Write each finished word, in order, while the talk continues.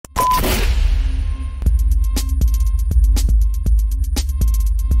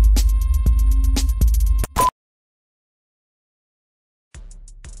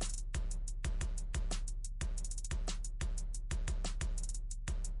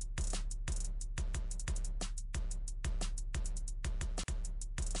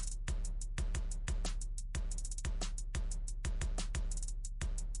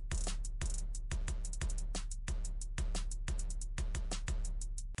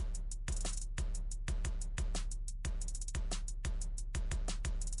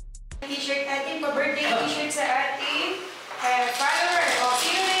t-shirt natin. Pa-birthday t-shirt sa ating follower. O,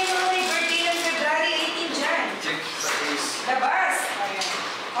 sino na yung mga may birthday ng February 18 dyan? Labas. Ayan.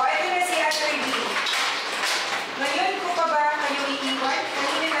 O, ito na si Ate Lee. Ngayon ko pa ba kayo iiwan?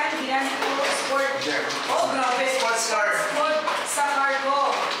 Kanina lang, ginamit ko sport. Oh, grabe. Sports car. Sport sa car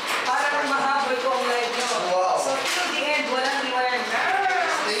ko. Para kung mahabol ko ang live nyo. Wow. So, till the end, walang iwan.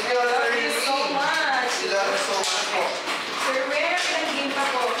 Thank you, Thank you so much. Sila so much po. Sir, where ilang game pa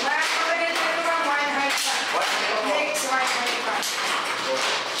po? Makakapalit na ito ang 1 heart pa. Next, 1 heart pa.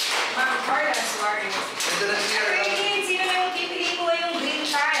 Ma'am Carla Suarez. Ito na siya. Sino na yung pipili ko yung green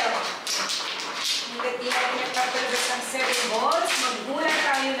tile? Hanggat di natin nagpapalabas ng 7 balls, maghula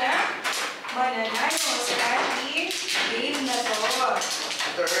tayo na mananalo sa ating game na to.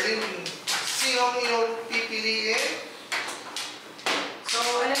 Ito, Erlin, sino yung pipiliin? So,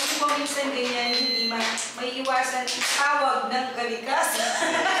 alam ko po minsan ganyan, hindi may iwasan ang tawag ng kalikasan.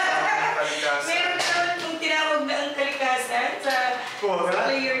 Meron naman itong tinawag na ang kalikasan sa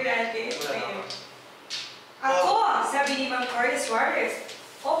player natin. Ako, sabi ni Ma'am Carla Suarez,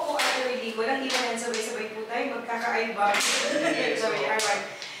 opo, actually, walang iwanan, sabay-sabay po tayo, magkaka-aiba. Sorry, alright.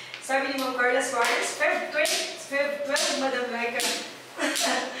 Sabi ni Ma'am Carla Suarez, Feb 12, Madam Laika.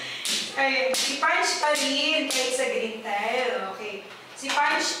 Ay, si Punch pa rin kahit sa green tile. Okay. Si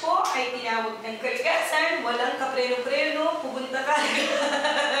Punch po ay tinawag ng kalikasan, walang kapreno-preno, pupunta ka.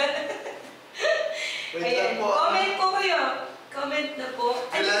 Ayan, comment po kayo. Comment na po.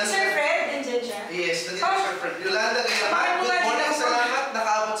 Ay, Sir Fred, nandyan siya? Yes, nandito Sir Fred. Yolanda, ngayon, good morning, salamat,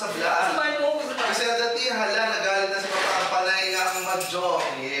 nakaabot sa vlog. Kasi dati, hala, nagalit na si Papa ang panay ng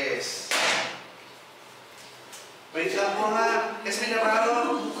Mahjong. Yes. Wait lang po ha. Yes,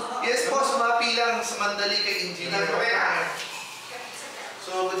 Minararo. Yes po, sumapi lang sa mandali kay Engineer.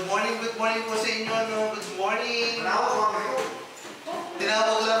 So, good morning po sa inyo. No? Good morning.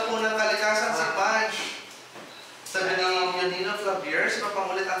 Tinawag lang po ng kalikasan si Punch. Sabi ni Yonino Flavier, sino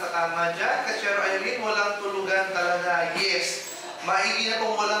pang ulit ang tatama dyan? Kachero Irene, walang tulugan talaga. Yes, maigi na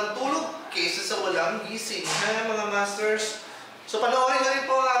pong walang tulog kaysa sa walang gising. Mga masters. So, panoorin na rin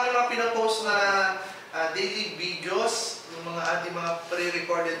po ang aming mga pinapost na daily videos, yung mga ating mga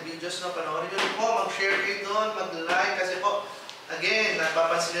pre-recorded videos na panoorin nyo rin po. Mag-share kayo doon, mag-like. Kasi po, again,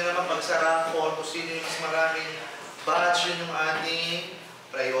 napapansin nyo naman pagsara ko kung sino yung mas maraming badge, yun yung ating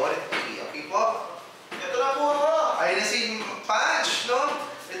priority. Okay po? Ito na po ako. Ayun na si Punch, no?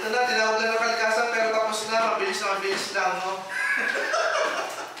 Ito na, tinawag lang ng kalikasan pero tapos na, mabilis lang, no?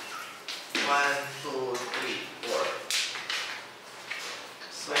 1, 2, 3, 4.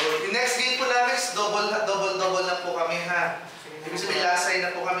 So, yung next game po namin is double na po kami, ha? Ibig sabihin, lasay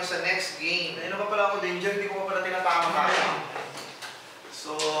na po kami sa next game. Ayun na pa pala ako, Danger, hindi ko pa pala tinatama kaya.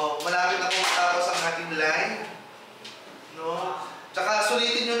 So, malapit na po matapos ang ating line. No? Tsaka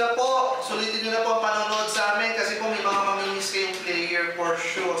sulitin nyo na po ang panonood sa amin kasi po may mga mamimiss kayong player for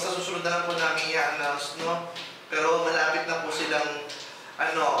sure. Sa susunod na lang po namin i-announce, no? Pero malapit na po silang,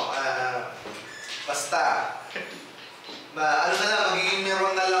 basta. Ano na lang, magiging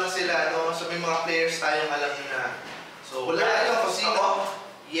meron na lang sila, no? So may mga players tayong alam na. So, wala nyo kung sino.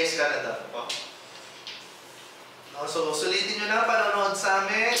 Yes, Canada. No, so, sulitin nyo na panonood sa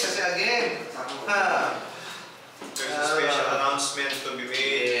amin kasi again, there's a special announcement to be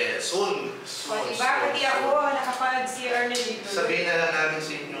made soon. O, diba? Pati ako, nakapag-CR na dito. Sabihin na lang namin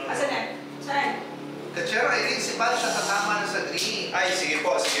sa inyo. Asan na? Saan? Kachero, I think si Pat siya tatama na sa green. Ay, sige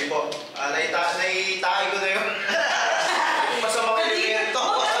po. Naitay ko na yun. Masama kayo yan to.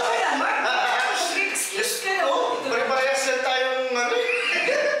 Excuse ka na. Pare-parehas lang tayong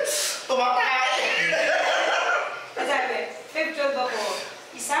tumatay. Sabi, Feb 12 ako.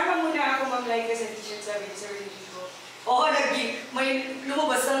 Isama muna ako mamlay ka sa t-shirt, sabi ni Sir Ricky ko. May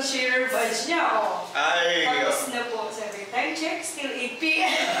lumabas ang share badge niya, Ay, tapos na po, sabi, time check, still 8 p.m.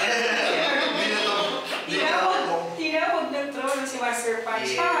 Tinawag ng trono si Master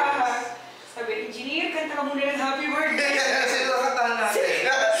Punch. Sabi, Engineer, kanta ka muna ng happy birthday. Sino kantahan natin?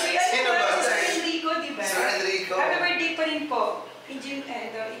 Sino ba? Si Sir Enrico, diba? Sir Enrico. Happy birthday pa rin po.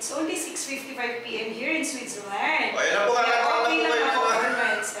 It's only 6:55 p.m. here in Switzerland. Ayun na po, Okay lang ako,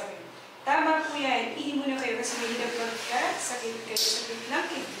 Armand, sabi. Tama po yan. Ihi muna kayo kasi may hinagpag ka. Sakit kayo sa lang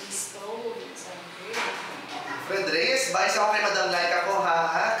kay Gustong. Sabi. Fred Reyes, bias ako kay Madam Laika ko,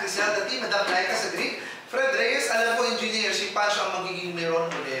 ha? Christian dati, Madam Laika sa green. Fred Reyes, alam ko engineer, si Punch ang magiging meron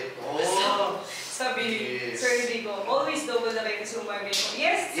ulit. Sabi ni Sir Enrico, always double na kayo kasi umagay mo.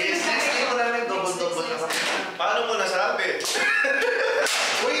 Yes, next game ko namin, double na kami. Paano mo nasabi?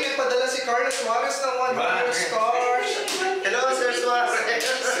 Uy, nagpadala si Carlos Suarez ng 100 stars. Hello, Sir Suarez.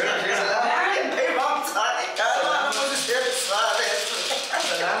 Salamat. Ay, Ma'am Sari. Salamat po si Sir Suarez.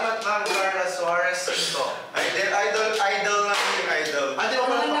 Salamat, Ma'am.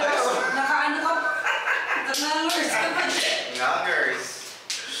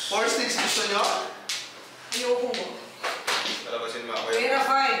 nyo? Ayoko mo. Talabasin mo ako yun. Pera 5.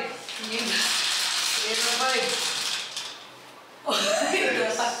 Pera 5. Oh,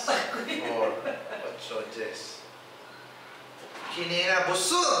 natatak ko yun. 4, 8, 10. Kinina,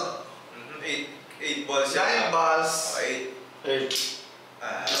 busog! 8 balls yan. 9 balls. 8.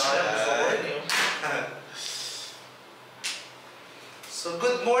 So,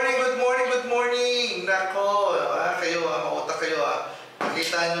 good morning. Nako, kayo, mautak kayo.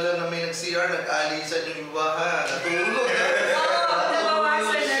 Nakita nyo lang na may nag-CR, nag-alisan yung iba, natulog.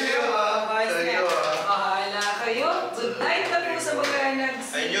 Nabawasan na kayo. Bahala kayo. Good night na po sa mga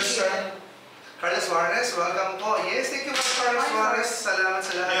nag-CR. Ay, news, sir. Carlos Suarez, welcome po. Yes, thank you, Carlos Suarez. Salamat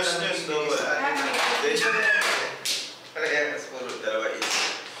sa lahat. News, Palagay, mas puro dalawa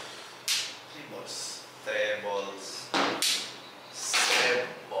is. 3 balls. 7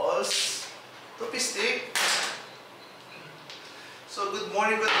 balls. 2 pistik. So, good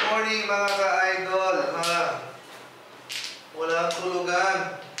morning mga ka-idol. Walang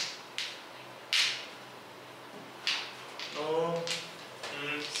tulugan. No.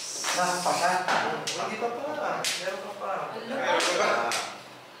 Hindi pa pala. Meron pa pa. Bigay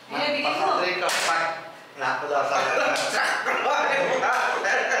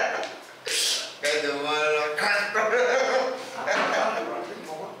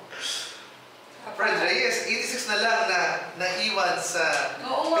mo. Fred Reyes, 86 na lang na naiwan sa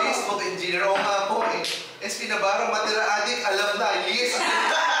Facebook engineer. Oo nga po eh. SP Navarro, matira adik, alam na. Yes!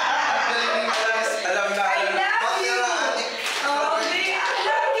 Alam na. I love you! Matira adik. Oo,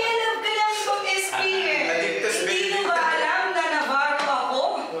 alam ka lang itong SP eh. Hindi mo ba alam na Navarro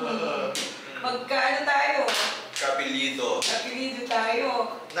ako? Magkaano tayo? Kapilido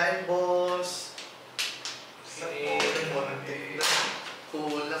tayo. 9 balls.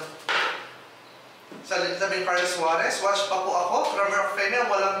 Kulang. Sabi Carlos Suarez, watch pa po ako. Grammar of Female,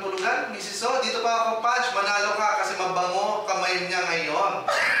 walang tulugan. Mrs. O, dito pa ako, Patch. Manalo ka kasi mabango kamay niya ngayon.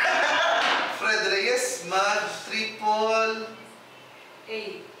 Fred Reyes, mag-triple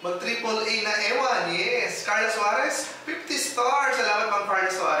A na ewan. Yes. Carlos Suarez, 50 stars. Salamat Ma'am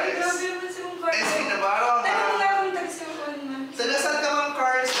Carlos Suarez. Ay, grabe naman si Ma'am Carlos. SP Navarro. Tanong nga kung taga-simulan man. Tagasal ka Ma'am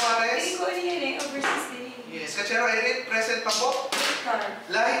Carlos Suarez? Hindi ko ano yan eh, overseas din. Yes. Kachero Erin, present pa po. Car.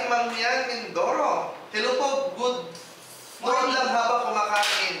 Lahing Mangyan, Mindoro. Hello po, good morning lang habang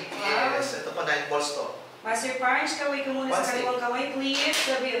kumakain. Yes, ito pa 9 balls to. Master Punch, kaway ka muna sa kaliwang kamay, please.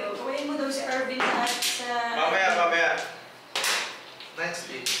 Sabi, kawain mo daw si Arvin at sa... Mamaya. 9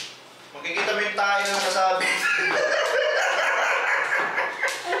 speed. Makikita mo yung tayo ng masabi.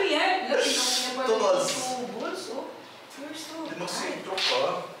 Ano yan? Laki naman niya pala. 2 balls. 2 balls, oh. You're so Di mag-save high. throw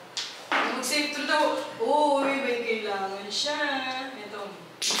ka. Mag-save through daw. Uy, may kailangan siya. Ito,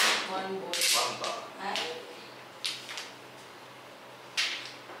 1 ball. Bamba. Ay.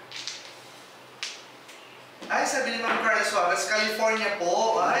 Ay, sabi ni Ma'am Carlos Suarez, California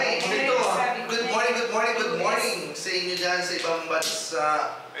po. Ay, Okay, dito. sabi ko Good na morning sa inyo dyan sa ibang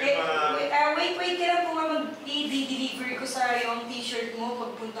bansa. Wait ka lang po nga mag-i-deliver ko sa yung t-shirt mo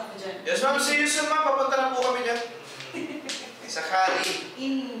pagpunta ko dyan. Yes ma'am, see you soon ma'am. Papunta na po kami dyan. Sa Kali.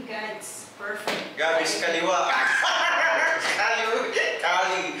 In God's perfect. Gabis kaliwa.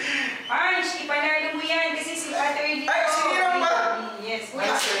 Kali. Punch, ipanalo mo yan kasi si Ate Ernie. Ay, sinirang ba? Yes.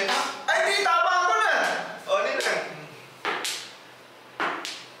 Ay, di, tama ako na. O, di na.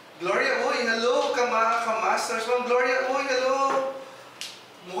 Gloria, uy, hello, ka-masters. Ma'am Gloria, uy, hello.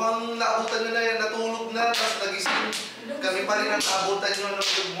 Mukhang naabutan nyo na yan, natulog na, tapos nagising. Kami pa rin ang naabutan nyo.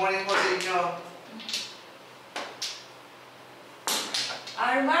 Good morning po sa inyo.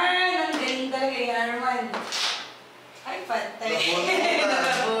 Arman! Ang galing talaga yung Arman. Ay, patay.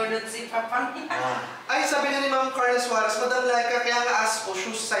 Nabunot si Papang. Ay, sabi nga ni Ma'am Carlos Suarez, Madam Laika, kaya nga ask ko, shoe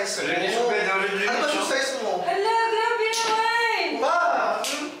size mo. Ano ba shoe size mo? Hala, grabe naman! Ba?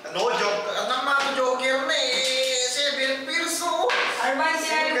 No joke. Anak mga joker na eh. 7 piso. Arman,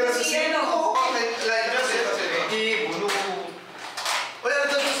 sinalo ko si ano. Okay, like, kasi. Bunot. Wala na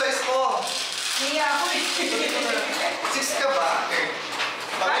doon shoe size mo. Niya ako eh. 6 ka ba?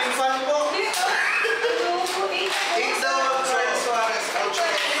 Paging fan po. Ano ko, 8 daw Ma'am Carlos Suarez.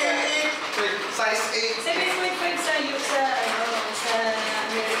 Size 8. 7.5 sa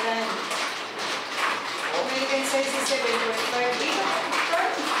American. American size is 7.5.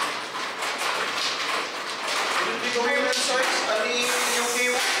 Hindi ko women size. Ano yung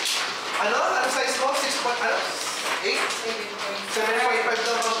game? Ano? Ano size mo? 6 point, ano? 8? 7.5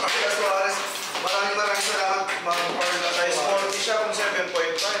 daw Ma'am Carlos Suarez. Maraming salamat Ma'am Carlos Size Suarez. 40 siya kung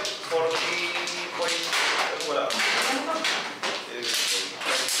 7.5. 40 point. Wala. Ano ba?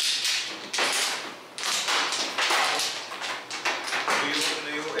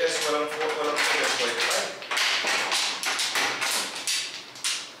 US walang 7.5.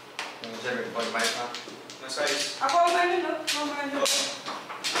 Yung 7.5 na. Na size. Ako ang ano, no? Ang ano.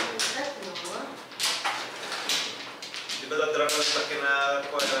 Tatlo. Di ba tadrakan na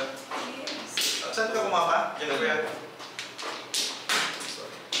kinakuha na? Yes. Saan ka kumapa? Diyan ko yan.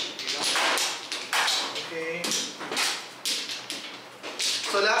 Okay.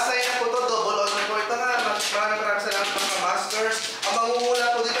 So last time na po ito, double honor po ito nga. Maraming salamat mga masters. Ang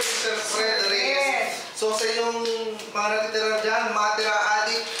mangungula po dito si Sir Fred Reyes. Yes. So sa inyong mga natitira dyan, matira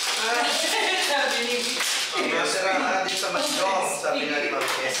adik. Sabi ni Matira adik sa Mahjong. Sabi nga ni Ma'am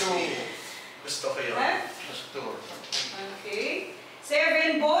Esme. Gusto ko yun. Ha? Gusto. Okay.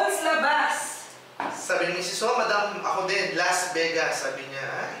 7 balls labas. Sabi ni Mrs. So, Madam, ako din, Las Vegas. Sabi niya,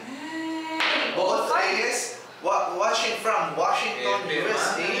 ay. Bunot Reyes, watching from Washington,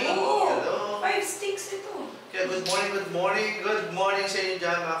 USA. Hello. 5 sticks ito. Kaya good morning, good morning. Good morning sa inyo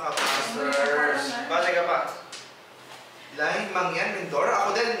dyan, mga kapasters. Bale ka pa. Lahing Mangyan, Mindoro.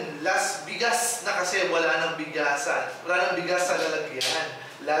 Ako din, Las Vegas na kasi wala nang bigasan. Wala nang bigas sa lalagyan.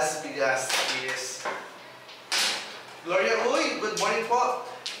 Las Vegas, yes. Gloria, uy, good morning po.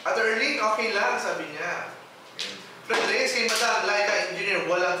 At Erling, okay lang, sabi niya. Fred Reyes, kay Madam Laika Engineer,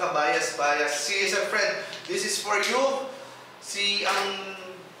 walang kabayas-bayas. Si Sir Fred, this is for you. Si ang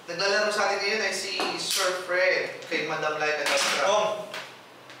naglalaro sa atin ngayon ay si Sir Fred, kay Madam Laika Engineer. Oh.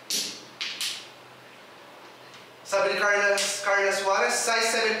 Sabi ni Carla Suarez,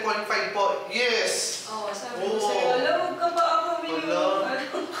 size 7.5 po. Yes! Oh, sabi ko sa'yo, alam, huwag ka ba ako minum?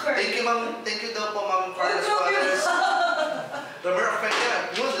 Thank you, ma'am. Thank you daw po, Ma'am Carla Suarez. Robert Openya,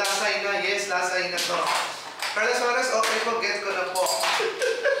 yun, lasay na. Yes, lasay na to. Carla Suarez, okay po, get ko na po.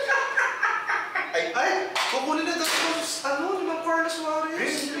 Ay, kukunin na daw po, ano, ni Ma'am Carla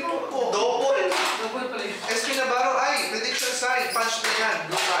Suarez. Hindi ko po. Double. Double pala yun. SP Navarro, ay, prediction sign, punch na yan,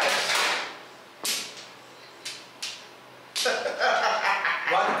 blue fire. 1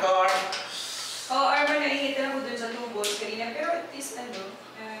 card. Oh, Arman, naiingitan ako dun sa 2 balls kanina, pero at least, ano,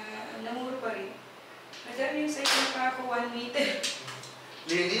 namuro pa rin. Madami yung sa'yo pa ako 1 meter.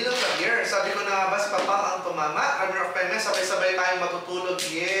 Linilo Javier, sabi ko na nga ba si Papang ang tumama? Armor of Pemes, sabay-sabay tayong matutulog.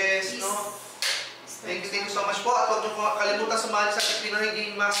 Yes, no? Thank you so much po. At huwag niyo kalimutan sumali sa Pinoy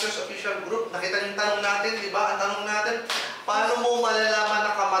Game Masters Official Group. Nakita niyo yung tanong natin, di ba? Ang tanong natin, paano mo malalaman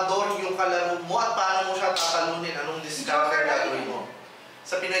na kamador yung kalaro mo at paano mo siya tatalunin? Anong discover gagawin mo?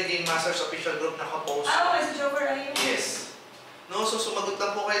 Sa Pinoy Game Masters Official Group nakapost. Ah, si Joker ayun. Yes. No, so sumagot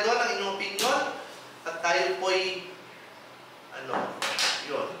lang po kayo doon ang inyong opinion. At tayo po'y, ano,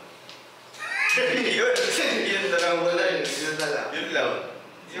 yun. Yun na lang wala yun. Yun na lang. Yun lang.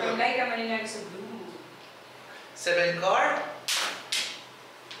 So, like ka maninag sa blue. 7 card.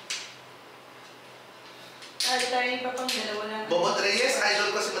 Tayo yung papang dalawa lang. Bunot Reyes,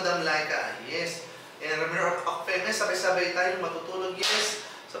 idol ko si Madam Laika. Yes. And Ramiro Akpemes, sabay-sabay tayo matutulog. Yes.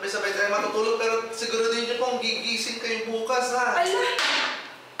 Sabay-sabay tayo matutulog. Pero siguro din niyo pong gigising kayo bukas, ha? Ala!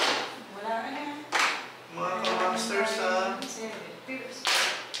 Wala ka na. Mga ka-monsters, ha? 7 pairs.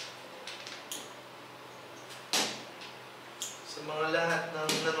 Sa mga lahat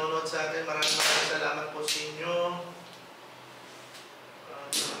ng nanonood sa atin, maraming salamat po sa inyo.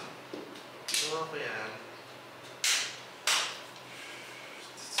 Gawa ko yan.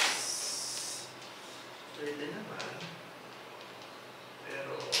 Pwede naman.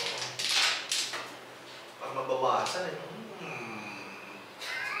 Pero, para mabawasan,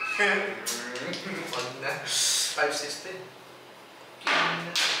 Wag na. 516.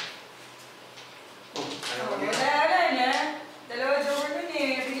 Wala na. Dalawa joker nun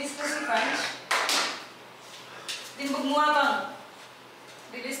eh. Release na si Punch. Timbog mo bang?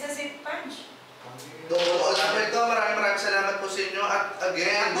 Release na si Punch. All up ito, maraming salamat po sa inyo. At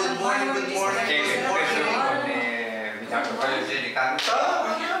again, good morning, good morning, good morning. Minta ko kayo sa inikan.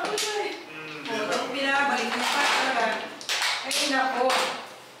 Kaya ako ito eh. Kung pinabalik mo pa talaga. Ay, nako.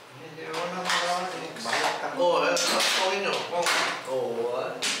 Hindi mo na marawan eh. Bayat ka. Oo, okay nyo. Oo.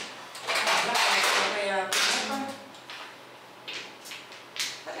 Kaya ako.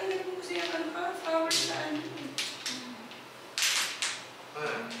 Patanggalin mo siya ka flowers na ano.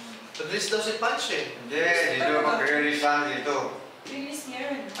 Nag-list daw si Punch eh. Hindi, dito mag-release lang dito. Release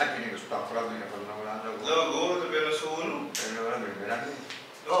niya rin. Ay, pinigusto ako lang din ako na wala na. Logo, sabi na sa ulo. Pero wala, may bilang eh.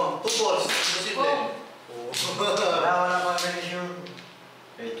 Oh, 2 balls. Posible. Wala pa finish yun.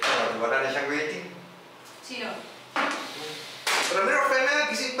 Eh, wala na siyang waiting. Sino? Ramiro Pena,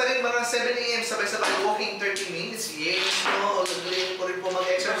 gising pa rin mga 7 AM, sabay-sabay walking 30 minutes. Yes, no. Galing po rin po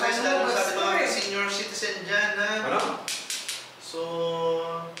mag-exercise lalo sa mga senior citizen dyan, ha? Ano? So,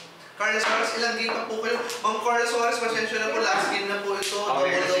 Carla Suarez, ilang game pa po kayo? Ma'am Carla Suarez, pasensya na po, last game na po ito.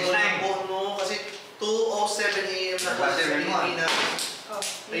 Okay, Double sa Pilipinas.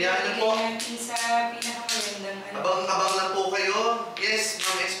 Ayan niyo po. Natin sa pinakamagandang ano. Abang-abang lang po kayo. Yes,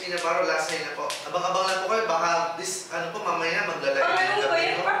 Ma'am SP Navarro, last night na po. Abang-abang lang po kayo. Baka mamaya maglalagay. Ano ba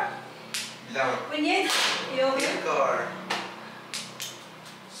yan pa? Bilang. Kunyet. Car.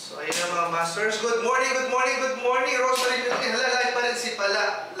 So, ayun na mga masters. Good morning, good morning, good morning. Rosemary, hala, live pa rin si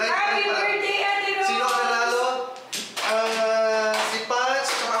Pala. Live pa Happy rin pala. birthday, Ate Rose! Sino ang nanalo? Si Pans,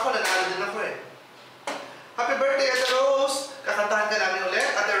 tsaka ako, nanalo din ako eh. Happy birthday, Ate Rose! Kakantahan ka namin ulit,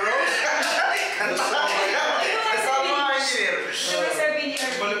 Ate Rose. Kantahan ka namin. Kasama ang engineer. Ano ba sabi ni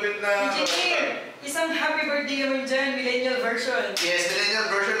Arvin? Malupit na... Engineer, isang happy birthday naman dyan, millennial version. Yes, millennial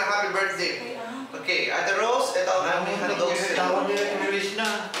version ng happy birthday. Okay, Ate Rose, ito ang aming handog sa Tawag nila yung release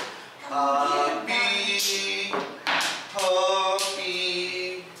na.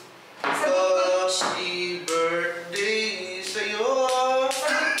 Happy birthday sa'yo.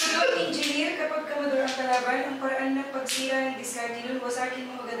 Sabi ko doon, engineer, kapag kamador ang kalaban, ang paraan ng pagsira ng diskarte nun, wasakin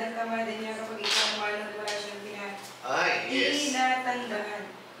mo agad ang kamada niya kapag ikaw ang mahal na wala siyang tinatandaan.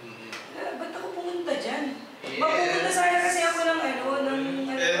 Ba't ako pumunta dyan? Mapupunta sana kasi ako ng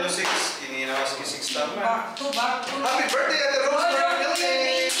Ano 6? Tininawas ko 6 tama. back to. Happy birthday, Ate Rose!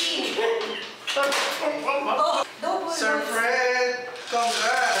 Double. Sir Fred,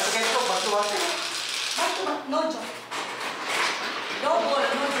 congrats! Kasi ito, batu-batu. Back to back, no joke. Double,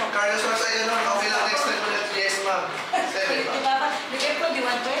 no joke. Carlos was ayun lang, okay lang next time ulit. Yes, ma'am. 7 pa. Diba pa? Bigay ko, di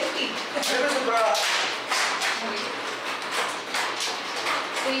 120. Pero sobra.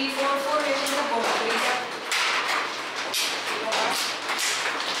 344, ito na po.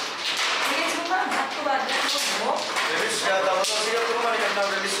 Bilis mo ba? Back to back, no joke. Release ka. Tapos sige ko naman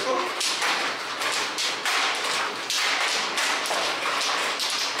ang release ko.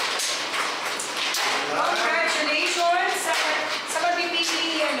 Congratulations sa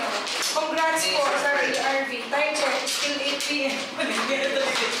pagpipili, Congrats po sa RV. Time check, still 8 p.m. Manigyan na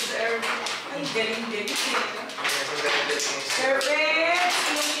talaga sa RV. Ang galing-galing. Sir Fred,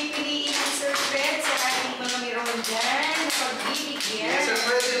 yung pipiliin ni Sir Fred sa ating mga meron dyan na pagbibigyan. Yes, Sir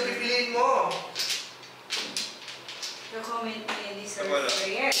Fred, yung pipiliin mo. Yung comment niya ni Sir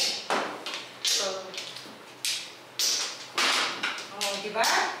Fred. So, diba?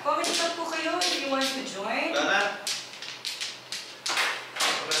 Comment down po kayo if you want to join. Lana?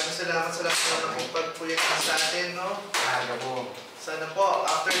 Maraming salamat sa lahat ng pagpuyag sa atin, no? Aga po. Sana po,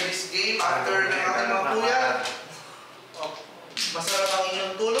 after this game, after ng ating mga puyag, masarap ang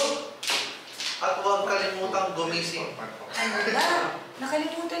inyong tulog at huwag kalimutang gumising. Ano ba?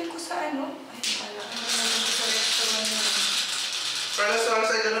 Nakalimutan ko sa ano? Ay, pala. Ano ko sa restaurant na. Carlos,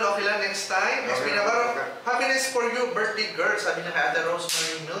 sa ganun, okay lang next time. SP Navarro, happiness for you, birthday girl. Sabi na kay Ate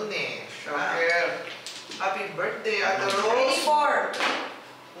Rosemary Milne. Shocker. Happy birthday, Ate Rose.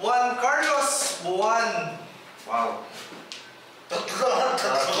 24. Juan Carlos Buwan. Wow.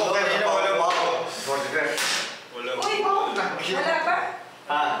 Ako kanina wala pa ako. Wala pa. Uy, wala pa?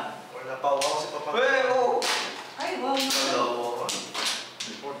 Ha? Wala pa ako si Papa. Ay, wow. Hello.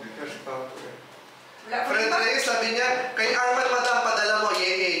 Wala pa Fred ba? Reyes, sabi niya, kay Arman Madam, padala mo,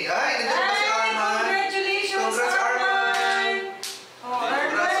 yay. Ay, nandito ba si Arman? Congratulations, Congrats, Arman! Oh,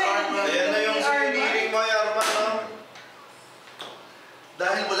 Congrats, Arman. Ayan na yung siniling mo, Arman, no?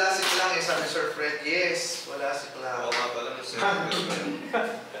 Dahil wala si Klang, sabi Sir Fred, yes, wala si Klang. Oo nga pala.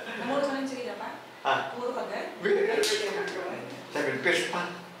 Namuro ka lang sa gila pa? Ha? Puro ka gan? 7 pesos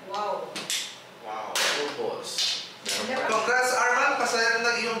pa. Wow. Wow. Boss. Congrats, Arman, pasaya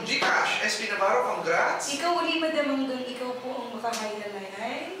ng iyong Gcash. SP Navarro, congrats. Ikaw uli, Madam Hanggang, ikaw po ang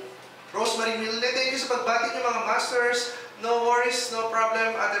makahilalay. Rosemary Milne, thank you sa pagbati niyo mga masters. No worries, no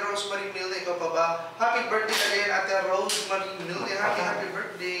problem. Ate Rosemary Milne, ikaw pa ba? Happy birthday again, Ate Rosemary Milne. Happy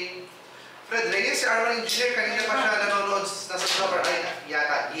birthday. Fred Reyes, si Arman Engineer, kanina pa siya nanonood sa number ay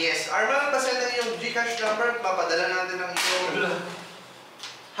yata. Yes. Arman, pasaya ng iyong Gcash number. Mapadala natin ang iyong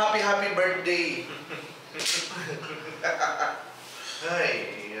happy birthday.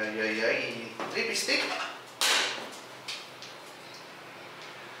 ay. Lipstick.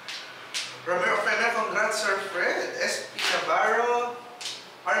 Romero Fena, congrats Sir Fred. SP Navarro.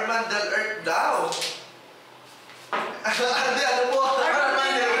 Arman Del Earth daw. Ano po?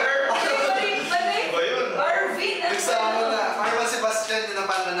 Arman Del Earth. Ba yun? Arvin! Nagsama na. Arman Sebastian yun ang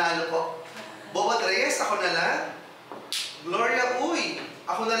pananalo po. Bobot Reyes, ako na lang. Gloria Uy,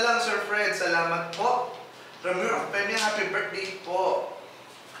 ako na lang Sir Fred. Salamat po. Ramiro Pemia, happy birthday po.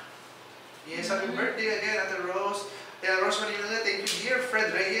 Yes, happy birthday again, Ate Rose. Kaya Rosemary Luna, thank you dear.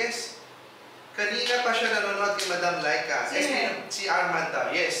 Fred Reyes. Kanina pa siya nanonood kay Madam Laika. Si Armand daw,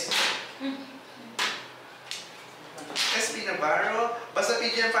 yes. SP Navarro. Basta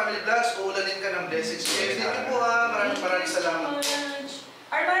PGM Family Vlogs, uulanin ka ng blessings. Thank you po maraming salamat.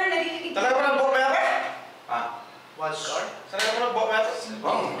 Arman, narinig Talaga ko ng buhok na yan? One card? Talaga ko ng buhok na yan?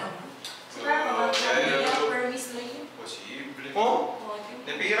 Saka, mga permis lang yun. Posible. Oh?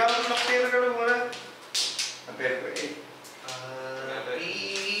 Napira mo ng pera ka lang muna. Ang pera ko eh.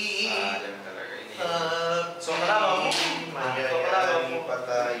 Alam talaga ini. So, malama mo. Mayayari pa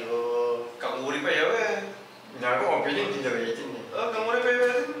tayo. Kamuri pa yun eh. Hindi ako mapiling, hindi na waiting eh. Kamuri pa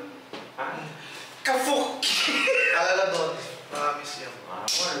yun. Kafuk! Alala doon. Makamis yan.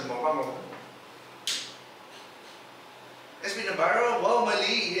 Ano mo? SB Navarro, wow,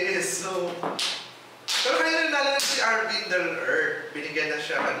 mali. Yes, so... Pero kayo rin nalaman si Arvin Del Earth. Binigyan na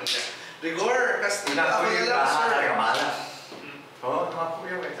siya kanina. Rigor, Castilla, ako na lang, sir. Talaga malas. Oo,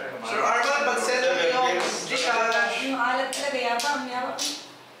 nakapuyo eh, talaga malas. Sir Arman, pag-send mo yung Gcash. Yung alat talaga, yabang.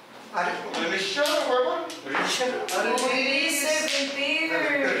 Alis ko. Release siya, Arman. Release siya. Release! 37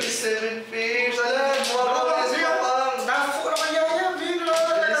 pairs. 37 pairs. Alam, mga mga si Papang. Nafuk naman yan, Vino.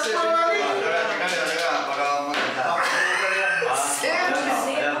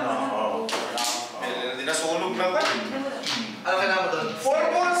 Dinasulog na ba? Ano ka naman doon?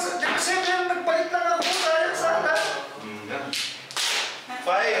 4 balls! Kasi yan, nagpalit lang ako. Sayang sana.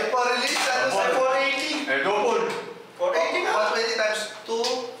 5. Pa-release, ano sa 480? Eh, double. 480 nga. 120 times 2,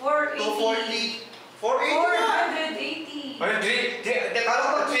 240. 480. Ay, di, kala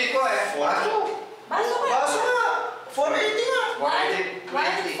ko 3 ko eh. Baso. Baso ka. Baso nga. 480 nga.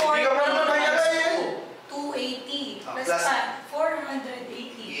 140 Hindi ka pa naman mayalay eh. 280 plus Plus- 480.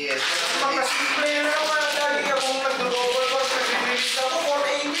 Yes. Mga simple na naman. Lagi akong nag-double ko. Nag-release ako.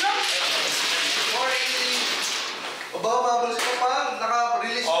 480 lang. 480. O ba, babal si Papang?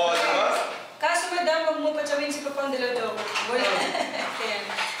 Naka-release Oo, na. diba? Kaso madam, huwag mo patsawin si Papang Daladogo. Wala. Kaya,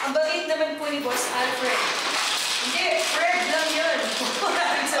 ang bagay naman po ni Boss Alfred. Hindi, Fred lang yun.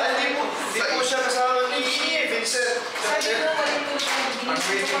 Hindi po siya kasama ni Vincent. Sabi ko, walang tulog ang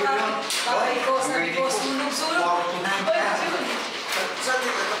bilis ko pa kami. Bakay ko, sabi ko, sulog-sulog. Bakit yun? Saan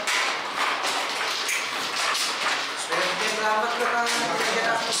dito? Salamat ka na nagkagyan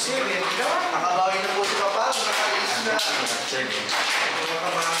ako sili. Nakabawi na po si Papang. Naka-release na. Mga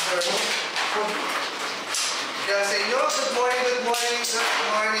ka-master mo. Kaya sa inyo, good morning, good morning, good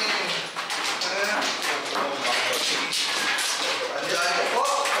morning. Andiyan po.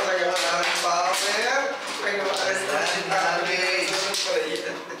 Maraming power.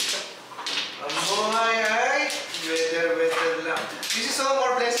 Ang buhay ay weather lang. This is all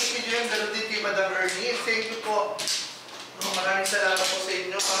more blessings with you and ganun din kay Madam Ernie. Thank you po. Maraming salamat po sa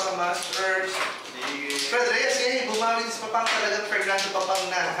inyo, mga masters. Fred Reyes, bumawin sa Papang talagang Fernando Papang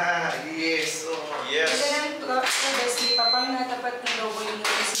na. Yes. Yes. Kaya lang, best ni Papang natapat na logo yung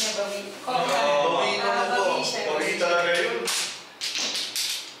notice niya bawi. Bawi na po. Bawi talaga yun.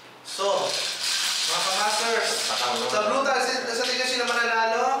 So, mga ka-masters, sa Blue Tag, sa tingin sino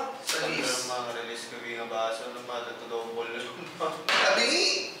mananalo? Sa list. Mga-release ko yung baso ng mga double.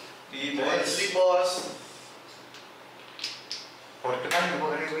 Tabingi? Libos. Libos. Portugal, yung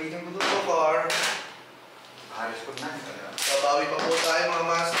mga waiting ko doon. So far, Haris ko na. babawi pa po tayo mga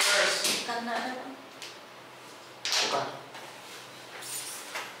masters. Kana. Buka.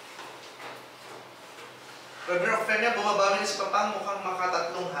 Brother of Fenya, bumabawi na si Papang, mukhang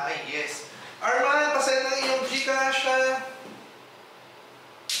makatatlong high. Yes. Arman, pasend ng iyong Gcash.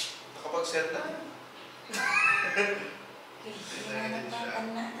 Nakapag-send na. Okay, kailangan pa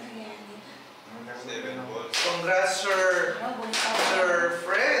kana na yan. 7 balls. Congrats, Sir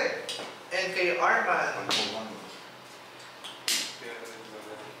Fred. And kay Arman.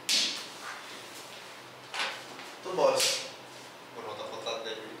 Two balls. Bunot ako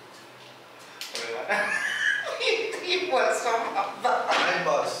tatay. Nine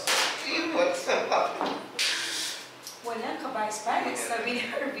balls. Walang kabais-bais, sabi ni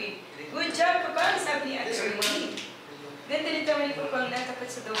Harvey. Good job, Papang, sabi ni Attorney. Ganda nito naman yung Papang natapat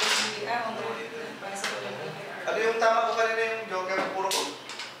sa WBA. Ang basa ko lang kay Harvey. Ano yung tama ko kanina yung joker ng puro ko?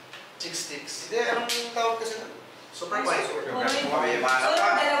 6 sticks. Hindi, anong tawag kasi na? Supervisor. May mana So, pa.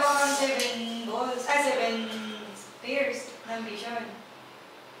 dalawa kang 7 balls, 7 pairs ng vision.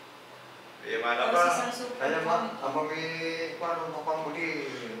 May mana Tapos pa. isang super Kaya phone. ang mga paano mukhang muli.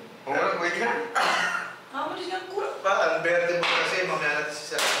 Kung waiting ka. Ako din ang kura. Pa, ang verde mo kasi, mamaya natin si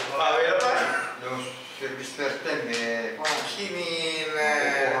Sir. Pawi na pa. Yung service first time, eh, Kinila.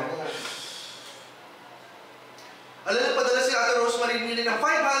 Alam na, padala si Ate Rosemary Mili ng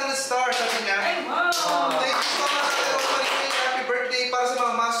 500 stars, sabi niya. Ay, wow! Thank you so much, Ate Rosemary Mili. Happy birthday para sa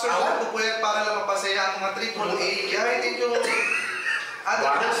mga masters na pupuyat para lang mapasaya ang mga AAA. Ay, thank you. Ate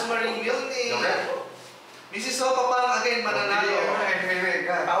Rosemary Mili. Mrs. So, Papang, again, mananalo.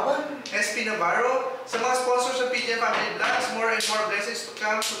 Awan. SP Navarro, sa mga sponsors ng PJ Family Vlogs, more and more blessings to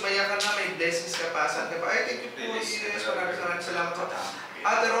come. Sumaya ka na, may blessings ka pa. Saan ka pa? Ay, thank you po. Yes, maraming salamat po.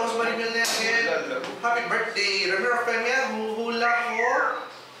 Ate Rosemary Milner again, happy birthday. Ramiro Femia, huhula ko.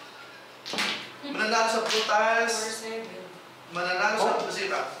 Mananalo sa Blue Tiles. Mananalo sa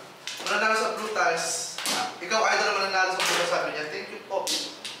Mananalo sa Blue Tiles. Ikaw, idol na mananalo sa Blue Tiles, sabi niya. Thank you po.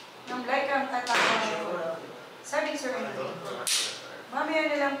 Nang like ang tatawag. Sabi sir, mamaya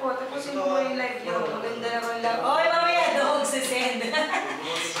na lang po, tapusin mo yung live nyo. Maganda naman lang. Oy, mamaya, dog sa send.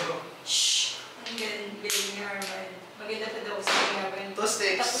 Shhh! Ang galing ni Arman. Maganda pa daw sa Arman. 2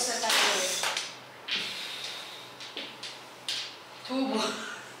 sticks. Tapos na tayo. Tubo.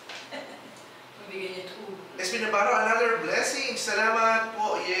 Mabigyan niya tubo. SP Navarro, another blessing. Salamat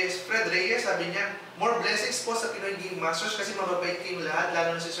po. Yes, Fred Reyes, sabi niya, more blessings po sa Pinoy Game Masters kasi mababait kayong lahat,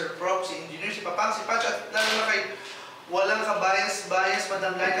 lalo na si Sir Prof, si Engineer, si Papang, si Patch, at lalo na kay walang kabayas,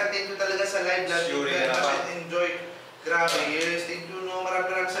 Madam Laika. Thank you talaga sa live vlog. Sure, Very much and enjoy. Grabe, yes. Thank you, no.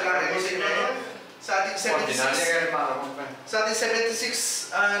 Maraming salamat po sa inyo. Sa ating 76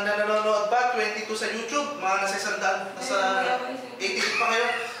 na nanonood pa, 22 sa YouTube, mga nasa 100, nasa 80 pa kayo.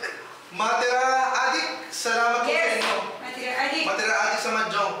 Matira Adik, salamat po sa inyo. Matira Adik sa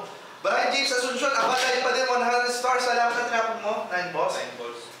Mahjong. Brian James Asuncion, abalay pa din 100 stars. Salamat na tinapon mo. 9 balls.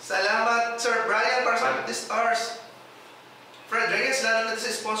 Salamat Sir Brian para sa 50 stars. Fred Reyes, lalo na sa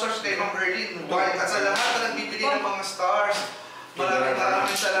sponsors kay Ma'am Erlyn White at sa lahat na nagbibigay ng mga stars.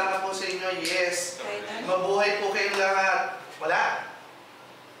 Maraming salamat po sa inyo. Yes. Mabuhay po kayong lahat. Wala.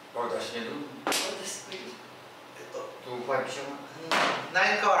 Todas niya doon. Ito. 2-5 siya.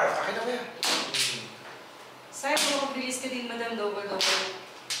 9 car. Akin na ba yan? Sa'yo, mabilis ka din, Madam Double.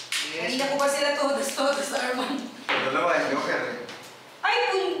 Yes. Hindi na ko ba sila todos, Arman? Dalawa, hindi ko kaya. Ay,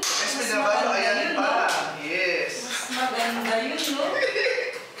 kung... SP Navarro, ayan pa. Yes. Mas maganda yun, no?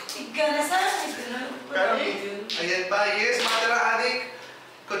 Ika na sa Ayan pa, yes. Matira Adik.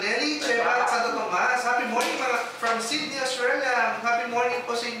 Connelly, Cheba, Santo Tomas. Happy morning from Sydney, Australia. Happy morning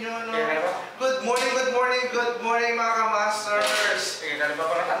po sa inyo. No? Good morning mga ka-masters.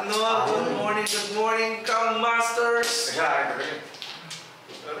 No, good morning ka-masters.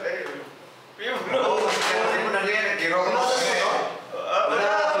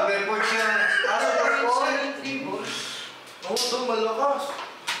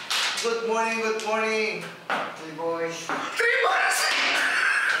 Good morning. 3 boys. 3 months!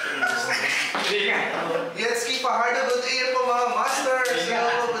 Yetski Pahardo, good day po mga masters.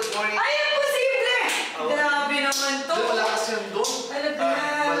 Hello, good morning. Ay, imposible! Grabe naman to. Malakas yan doon.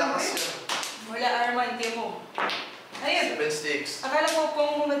 Malakas yan. Wala, Arman, kaya mo. Ayun. 7 sticks. Akala ko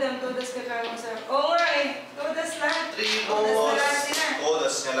pong Madam Todas ka kaya sa... Oo nga eh. Todas lahat. 3 Todas na balls. lahat sila.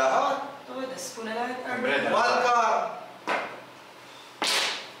 Todas niya lahat. Todas ko na lahat, Arman. 1 cup.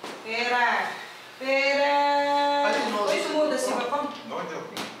 Pera. Ay, no. Uy, sumudas si Papang. No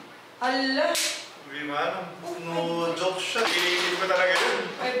joke. Hala. Hindi man. No joke siya. Hindi ko talaga yun.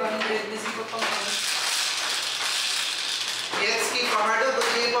 500 na si Papang. Yetski Pahardo, good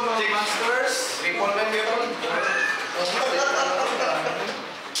day po mga masters. Triple man yun.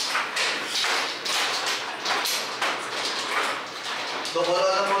 Dokolo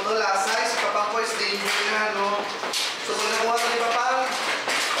na po ito, lasay. Si Papang po is danger na, no? So, kung nakuha ka ni Papang,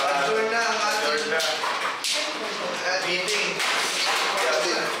 adjourn na ang ating meeting.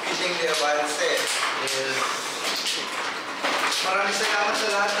 Meeting the advance eh. Yes. Maraming salamat sa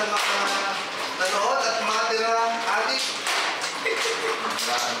lahat ng mga nanood at mga tira adik.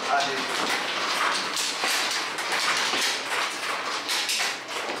 Adik.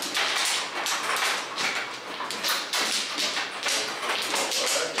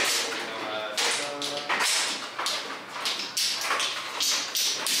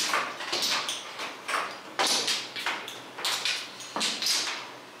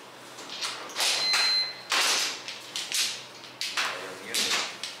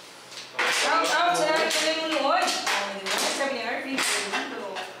 Shout out sa lahat na nanonood. Sabi ni Arvin,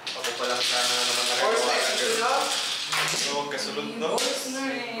 Ako pa lang sana naman First nakagawa. next to love. Oo, kasunod no? Boss na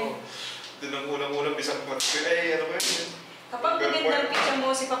eh. Doon ang unang-unang bisang month ko. Eh, ano ba yun? Kapag magandang picture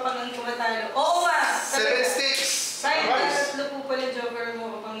mo, si Papang ang tumatalo. Oo nga! 7 sticks. Sayang na, tatlo po pala joker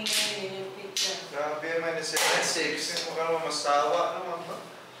mo, Papang yun yung picture. Grabe naman yung 7-6. 6. Mukha naman masawa naman ba?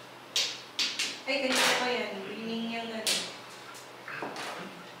 Ay, kanina pa yan. Winning yung ano.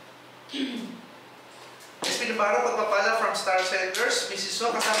 SP Navarro, pagpapala from Star Centers. Mrs.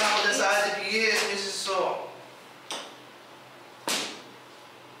 So, kasama ako dyan sa adik. Yes, Mrs. So.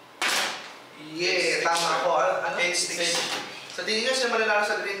 Yeah, tama ako. Ano? 8 sticks. Sa tingin nyo, sino mananalo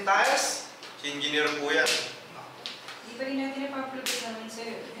sa green tiles? Engineer po yan. Di pa rin natin napapalabas naman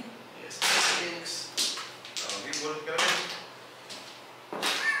sa'yo. Yes, thanks. Bibulot ka naman.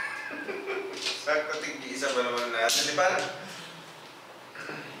 Sakto tig-isa ba naman natin, di ba?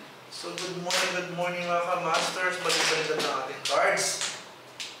 So, good morning mga ka-masters. Balik-balikan ng ating cards.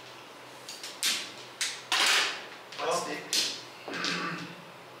 Plastic.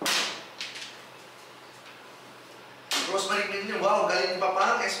 Rosemary Minyo, wow, galing pa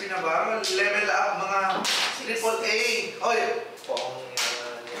pang SP Navarro. Level up mga AAA. Oy! Pong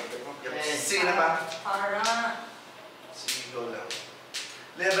C na ba? Para. Sigo lang.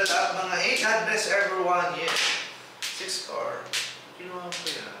 Level up mga 8. God bless everyone. Yes. 6 car. Kinuha ko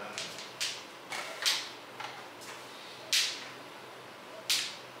yan.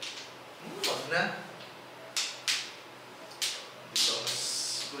 Wag na. Ito mas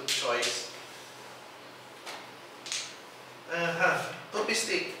good choice. Topi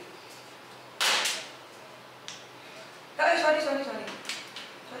stick. Ay, sorry.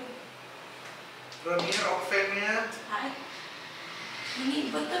 Ramir, Ocfemia. Ay. Hindi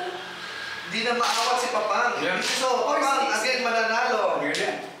ba ito? Di na maawat si Papang. Yeah. So, Papang, again, mananalo.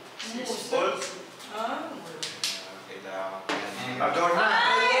 Balls. Ah. Kailangan ko yan. Pagkawin na.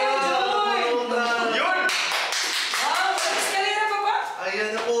 Yun! Wow, escalera pa ba?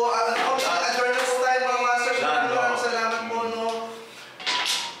 Ayan na po. Adjourn na po tayo mga masters. Maraming salamat po, no?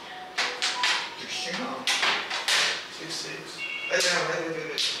 6-6. Ay, sige,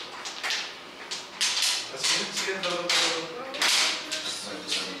 dalawa.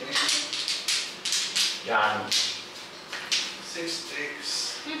 Yan.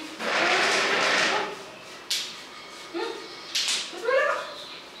 6-6.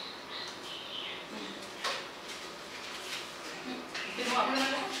 Kinuha mo na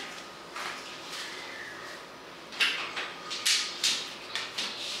lang.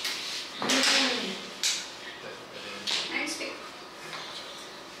 Nice pick.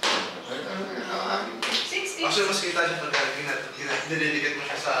 60. Actually, mas kita niyo pag nililikat mo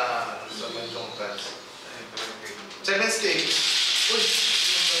siya sa Mahjong cards. 7 stick. Uy!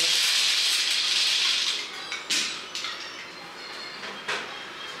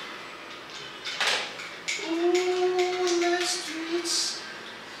 Ooh, nice streets.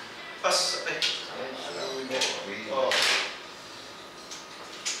 Pas, ay. Oh.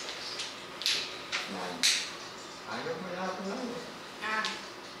 Ayaw mo lahat na. Ah.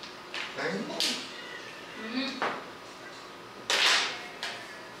 Ayaw mo.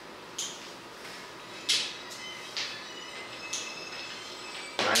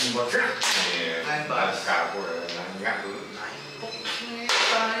 Nine bucks. Nine bucks. Kapo, nine nga. Okay,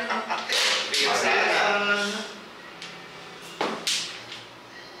 tayo.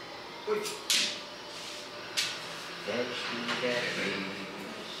 Uy.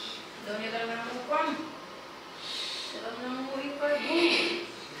 Daw niya talaga ng upang. Daw ng uipad.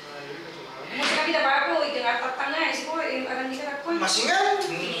 Mas kami na ba ako? Itingatatang nga. Siguro, alam niya ka na. Masingan!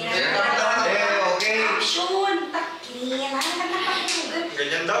 Okay. Action! Takil!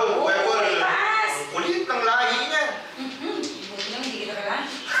 Ganyan daw. Kaya wala. Ang kulit ng lahi niya. Buti lang, hindi kita kalaan.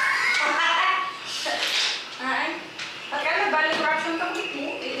 Ay, pagka nag-value corruption ka ulit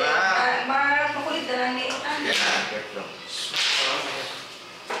mo, makulit na lang eh.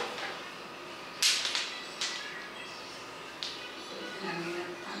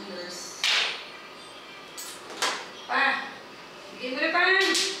 Pa! Bigyan mo na pa!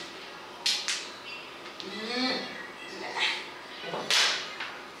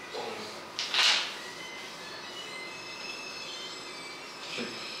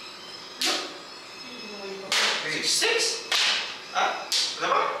 Six? Ah? Ano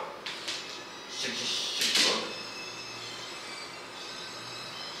ba?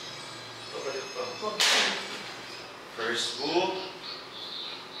 First book.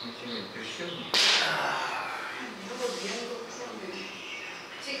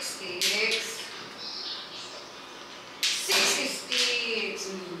 Sticks. 60 sticks.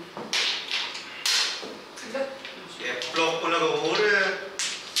 Block ko na gawuri.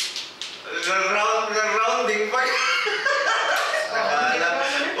 Rounding pa yan.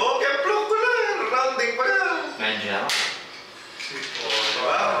 Okay, block ko na. Rounding pa yan. Nandiyan.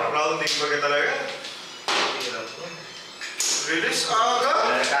 Diba? Rounding pa ka talaga. Release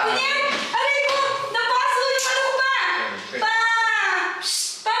aga. Kunyari! Aray ko! Napaso yung ano ko ba? Pa!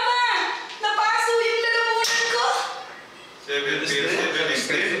 Papa! Napaso yung lalamunan ko! 7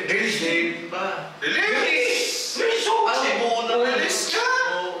 Release date. Ba? Release! Ano mo na Release ka!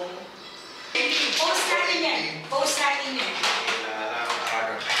 Post natin yan. Post natin yan.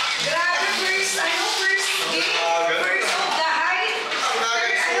 Grabe, first game. First of the height. Ang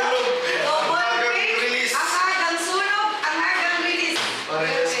naging sulog. Double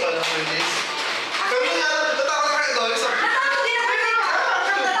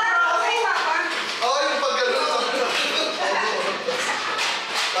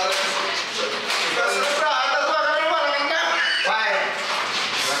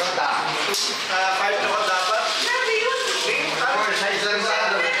 5 naman dapat. Grabe yun. Size lang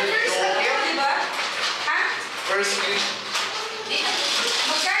sa ano. First ano yun, di ba? Ha? First click.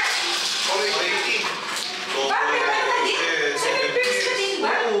 Magka? 80. Bakit ano din? First ka din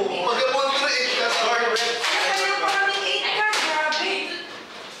ba? Pagkabot ko na 8 ka sa hard. Kaya pa kaming 8 ka, grabe.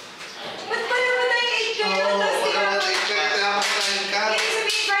 Ba't pa naman tayo 8 ka? Oo, pagkabot 8 ka, tinapos na 9 ka.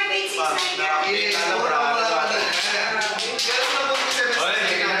 Ibig sabihin 5, 8, 6, 9 ka. Yes, wala ka na. Ganun na po yung 7 Oy,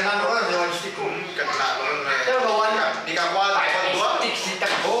 hindi ka na ano ko, joystick ko. Kadalasan na. Pero gawan ka. Di ka kuha, dua. Stick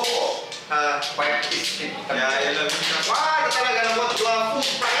takbo. Stick takbo. Yan lang. Wah, di talaga naman dua.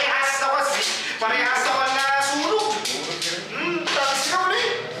 Parehas ako na sunog. Tapos ka ulit.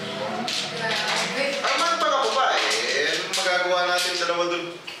 Grabe. Ay, magtaga ko ba eh? Magagawa natin dalawa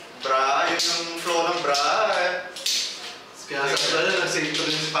dun. Bra, yun yung flow ng bra. Kaya sa pala, nag-save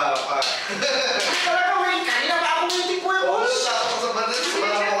rin si Papa. Talaga, wait. Kanina ba ako waiting ko yung Oo, boss? wala ako sa banan.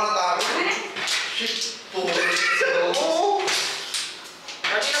 Wala ako ka na tao. Shit. Oo.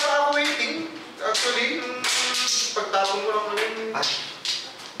 Kanina pa ako waiting. Actually, pagtapon ko lang ulit.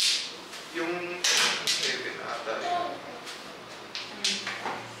 Yung 7 na ata.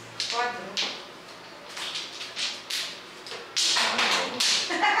 Quadro.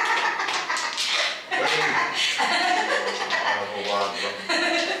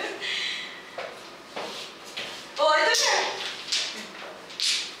 Oh, ito siya.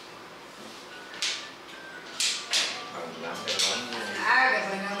 Aga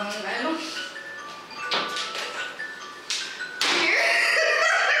pa naman ano.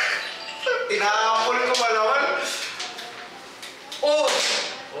 Tinapon ko malawan. Oh!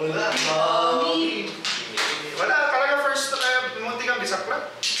 Wala. Wala, talaga first na kaya munti kang bisaklat.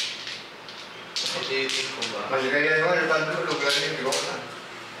 Dating ko ba? Masih kaya naman, yung tanda lugar niya, di ko na.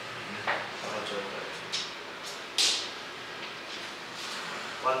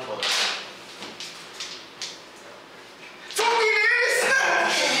 One more. Fucking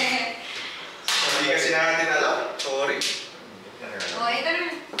Hindi kasi natin alam. Sorry. Oh, ito na.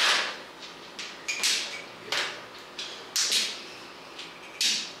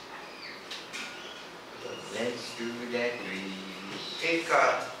 Let's do that way. 8 ka.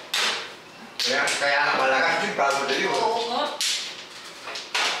 Kaya malakas yung bago dali mo. Oo nga.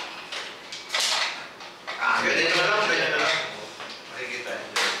 Ganyan na lang, ganyan na lang. Makikita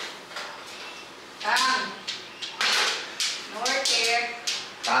niyo. Kang. Norte.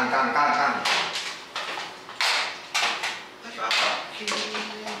 Kang. Baka.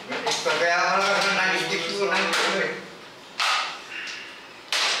 Kaya malakas na 96 to 92 eh.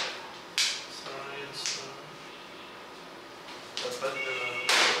 Science na. Dapat na lang.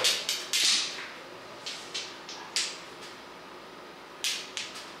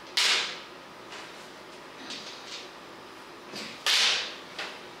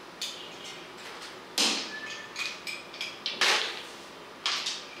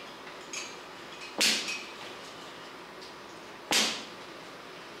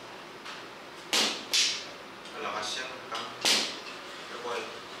 Malakas yan. Kang. Rebol.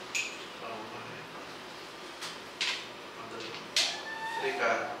 Three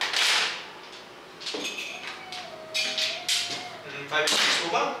ka. 5 6 po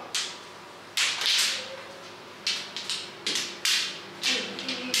ba?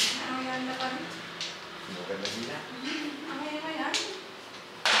 Ayan na pa rin. Maganda nila. Ayan na yan.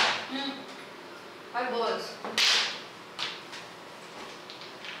 5 balls.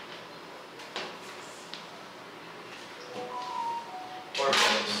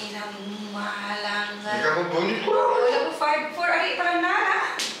 Hindi na mahalangan. Hindi ka po bunit ko. Wala ko 5, 4. Ay, parang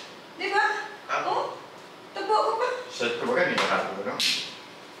nana. Di ba? Ha? Oh, tabo ko pa. Set ko ba ka? Hindi ka tapo ko, no?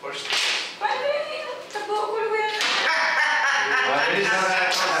 First. Paano yan? Tabo ko lang yan. Mabilis na kaya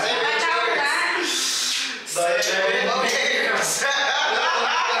ito. Nakatawa ka?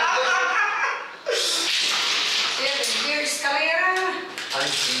 Seven years kalera. Ay,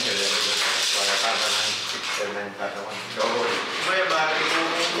 hindi ka lang. Para tama ng 6 or 9 katawan. Go. May bakit ko.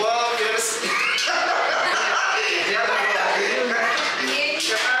 Wow, yes. Yan ako lagi yun.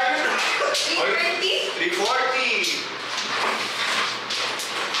 320? 340.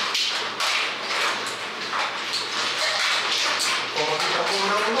 Pumakita ko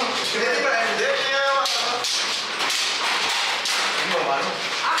na mo. Hindi ba? Hindi. Ano ba?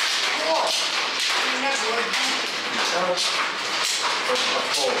 Ah, oo. Ang nag-board.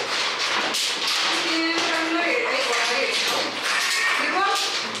 Ako. Hindi naman na rin. Ay, wala rin. Di ba?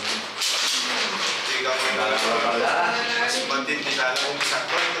 Hindi ka may Wala. mas matindi sana kung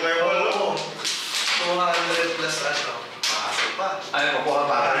sakpan. Ito kayo wala. Oo. 200 plus ano. Maasa pa. Ay, makuha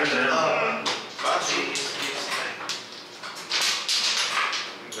pa rin. Kasi. Yes.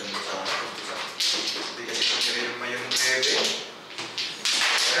 Ganun sa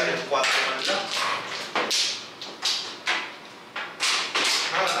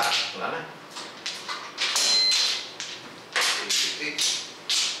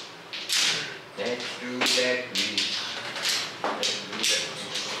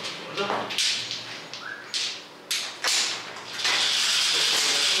Ano?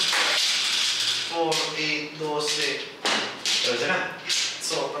 4, 8, 12. Terus na.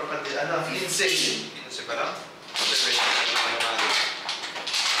 So, para pati, ano, 15. 15 pa lang? 7 pa lang.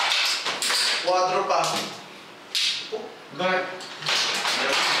 4 pa. Oh, Bakit?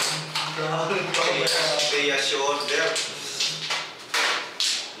 dahil pa ba? Kaya si order.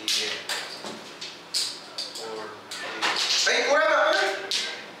 Sige. 4. Ay, kurang ba?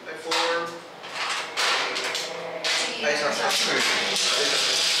 Ay, 4. Ay, sasama.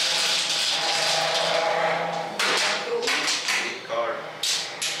 Card.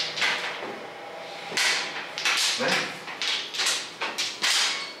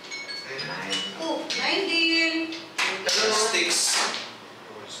 Oh, 19. Sticks.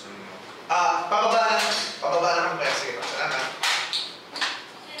 Pababa na ng pera. Sige, pasalamat.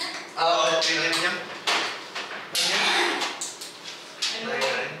 Pinit niya. Ano?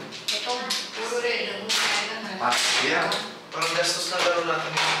 Ito, puro rin. Iya. Parang gastos na laro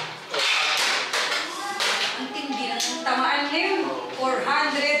natin. Ang tindi ng tamaan ngayon.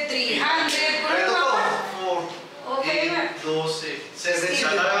 400, 300. Kaya ito po, 4, Okay na. 8, 12, 17.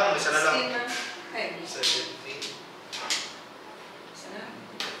 Isa na lang, isa na lang. Ay, 17. isa na.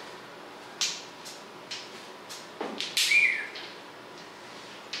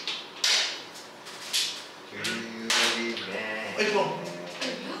 Ay, po.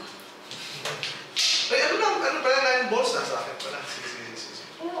 Ay, ano lang, ano pala, 9 balls na sa akin pala. Sige.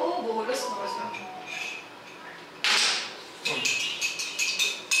 Oo, bolos.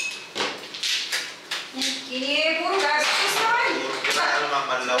 Hindi, puro gastos naman. Kailangan naman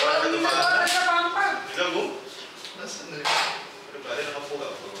manlawan. Walang Ito pa ginagawa lang. sa pampag. Ilang mo? Nasaan na? Pero bali naman po ka.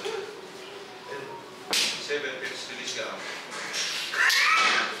 7 pins release ka.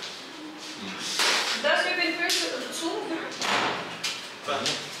 Das we've first soon.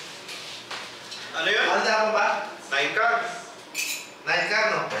 Ano yun? Handa mo ba? 9 card. 9 ka,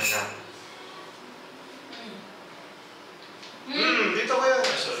 no? Dito kaya.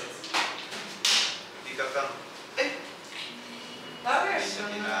 Sorry. Hindi ka kang. Bakit?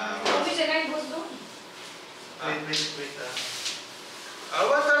 Sige na. Kami siya na yung boss doon. Wait.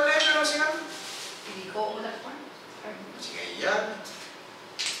 What are they? Pero siya? Hindi ko ulat pa. Sige yan.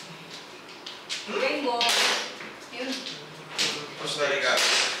 Rainbow. Yun. Tapos naliga.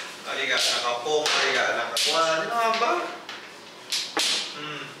 Nakapong, naliga, nakakuha. Ano nga ba?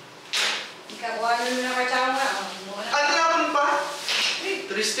 Ikaw, ano na kacama? Ano naman pa?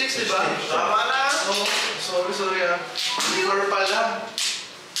 3 sticks, di ba? Tama na. Oh, sorry ah. Liver pala.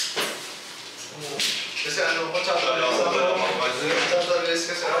 Kasi ano ko, chapter list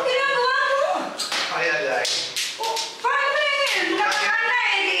kasi Ano ako. ginagawa mo? Ay, alay. Oh, paano ba yan? Nakakana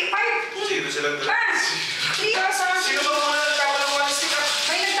eh. Sino silang dalawa? Pa! Dito sa... Sino ba mga nagtama ng one stick?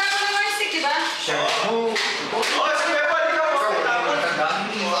 May nagtama ng one stick, di ba? Oo, sige, pwede ka mo.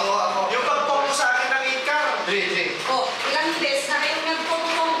 Ako. Yung pag-pong mo sa akin ng income. 3. Oh, ilang beses na kayong nagpupong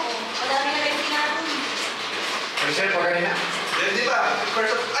ko. Madami na kayong tinapon. Reserve pa kanina? Di ba?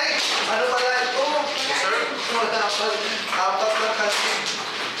 Ay, ano pala ito? Sir? Apat na kasi.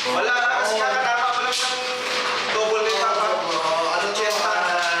 Wala na kasi kakatama ko lang ng double kay Papa. Ano to?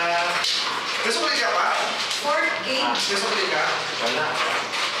 Gusto mo ka pa? Fourth game. Gusto mo ka? Wala.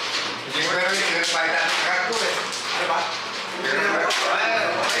 Hindi ko na rin nagpahita ang karto eh. Ano ba?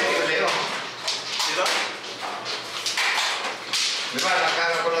 Sino? Di ba,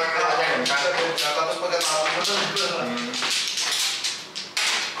 nakakala ko lang na dyan. Tapos pagkatapos mo ito.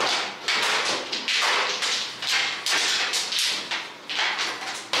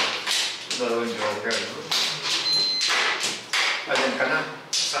 Dalawang joker. Ayan ka na.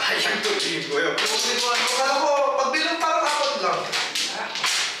 Sayang to, tingin ko yun. Kala ko, pagbilang parang apat lang.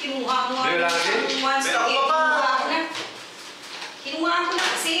 Kinuha ko nga. Hindi, wala na din. Yung one stick. Meron ka pa. Kinuha ko na. Kinuha ko na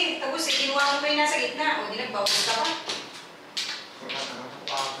kasi. Tapos kinuha ko pa yung nasa gitna. O, di nagbawas ka pa.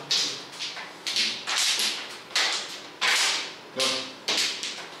 Doon.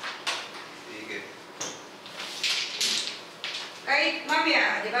 Sige. Kahit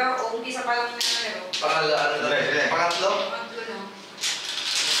mamaya, di ba? O, umpisa pa lang na laro. Pangatlo? Maglo lang.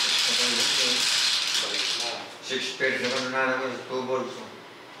 Balik mo. 6 pairs naman na naman. 2 balls.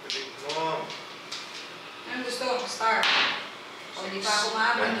 Balik mo. Anong gusto? Star. O, di pa ako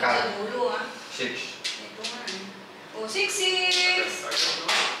maabot Yan dun ka. sa dulo, ha? 6. Ito nga, eh. O, 6-6.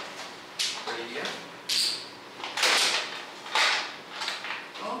 Kaya.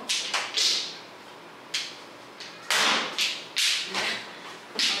 O.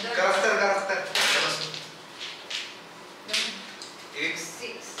 Karakter. X.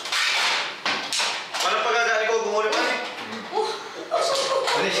 6. Para pa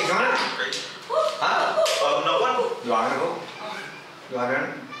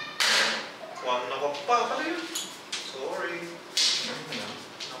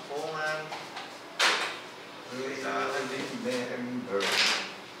remember.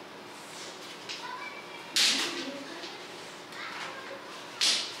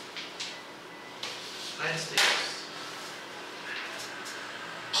 Nine sticks.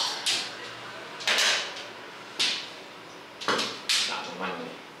 Ako man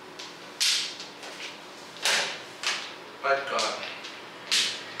eh. Five card.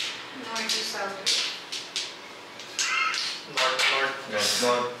 North to south. North, north. Yes,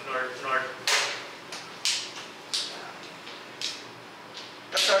 Lord. North, north.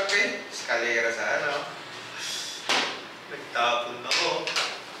 Start kayo. Eskalera sa ano. Nagtapon ako.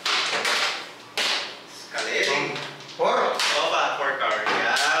 Eskalering. Four. Oo ba? 4 card.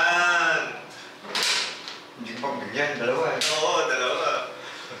 Yan. Hindi ko pang bigyan, dalawa eh. Oo, dalawa.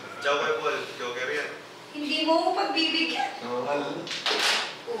 Joker ball. Joker yan. Hindi mo ko pagbibigyan. Oo.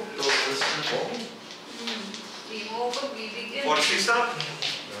 Oh. Tapos na po. Hindi mo ko pagbibigyan. 4-6 na.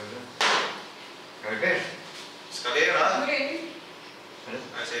 Okay. Eskalera. Okay. Ano?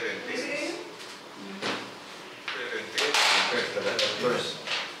 Ah, 70. Okay. 70. First, talaga. First.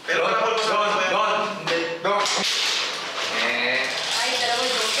 Pero nakapal pa sa mga bayan. Don! Hindi. Don! Ay, dalawa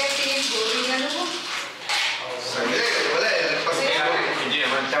joker. Tingin ko. Yung ano mo. Hindi, wala eh. Hindi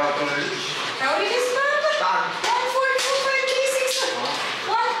naman tao ito na Kaulinis ba? Saan? 1, 4, 2, 5, 3, 6.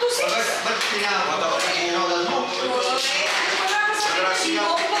 1 to 6. Ba't tinapot ako ng inaulan mo? Okay. Ano ba nga sa akin? Hindi mo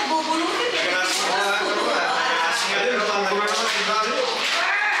ako magbubulutin.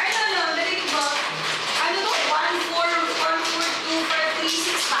 Narinig ba? Ano to? 1, 4, 2, 5, 3,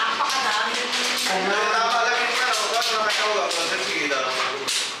 6. Napakadami. Napalagin ka. Bakit nakakawag? Sige lang.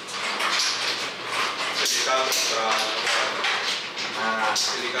 Sige ka.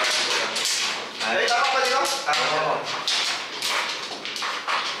 Sige ka. Ay, tama pa dito? Oo.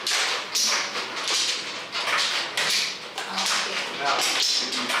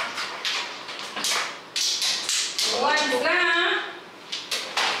 One ka.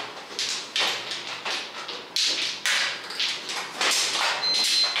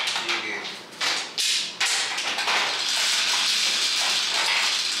 Sige.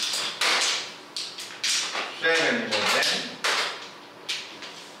 Seven, then.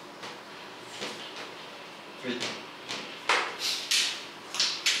 Eight.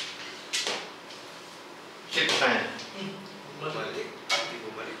 6, 9. Bumalik. Hindi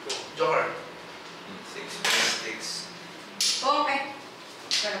bumalik ko. Joker. 6 mistakes. Okay.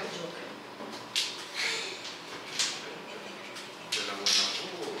 Kaya ko joker. Dalawa na ako.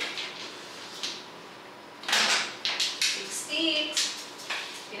 6.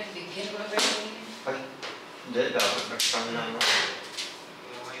 Pinagbigyan ko na ba yun? Ay, hindi. Dapat nagtang lang. Ano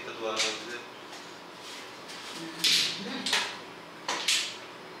nga yung tatwa mo dito?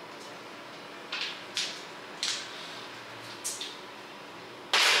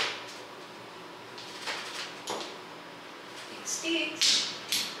 Six.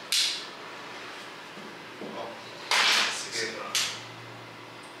 Oh. Sige.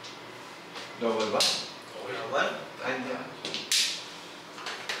 Double ba? Okay naman. Ay, hindi.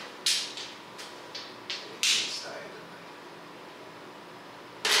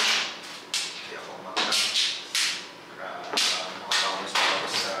 Hindi ako makakang. Makatapos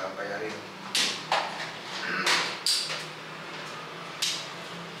sa bayarin.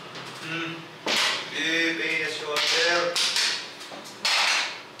 Pay as you order.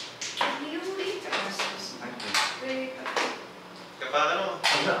 Inuulit. Ay, Wait. Kapag ano?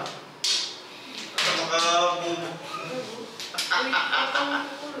 Ano? Ano makabubo?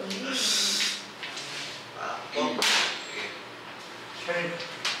 Oh. Okay. Sorry.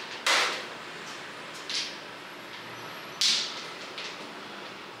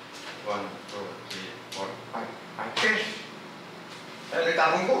 One, two, three, four, five. Ay, ay,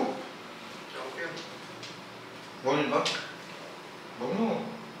 nagtapon ko. Okay. Bonus ba? Bonus.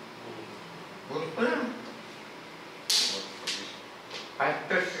 Bonus pa lang. Ay,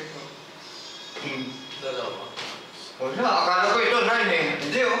 Dalawa. wala, akala ko ito, 9 eh.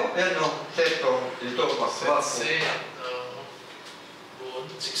 Hindi oh, yan oh. Seto, dito, bakbak. Bon,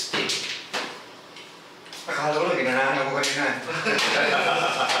 16. Akala ko lang, ginanahan ako kanina.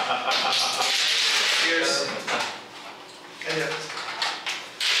 Cheers. Ayan.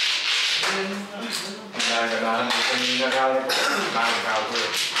 Ginanahan ako kanina akala ko. Nakakala ko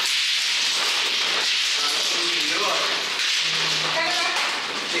yun. Kaya ka?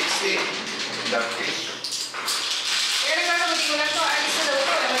 60. Dati. Kaya nagkakabuti ko lang to. Alis na daw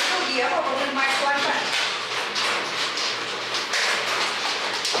to. Alam ko, di ako. Pag nag-March 1 pa.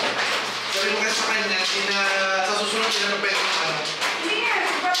 Sabi mo kasi sa kanya, sa susunod sila na pwede ano. Hindi nga.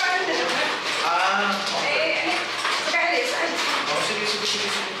 Papaano na naman. Ah, okay. Eh, ano? Pagka-alis, ano? Oh, sige.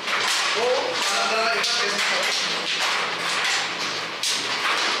 Oo, parang na iba kasi.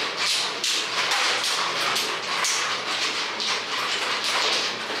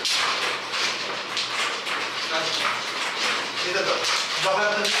 Dito to.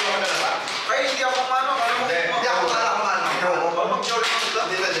 Baka nandito ka na ba? Ay, hindi ako kumano. Hindi ako kumano. Mag-join ako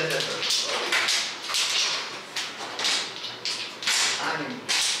dito. Dito. Anim.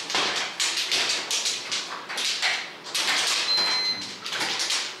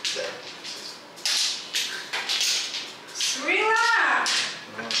 Relax!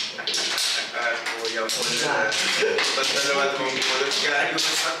 Kuya mo na. Ba't na naman mong mulot ka?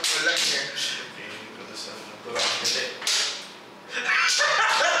 Lumasak ko lang eh.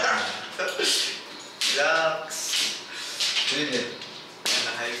 Relax. Sige. Yan,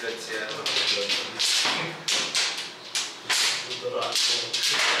 na-high blood siya.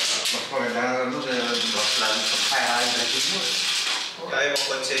 Mas maganda ano sa mas lalo sa kaya natin mo. Kaya mo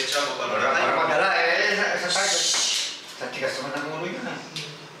konsensya mo pa naman. Para magdala sa target. Sa tigas naman ng ulo yun.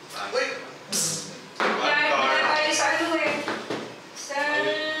 Uy! Kaya na tayo sa ano eh. Sa...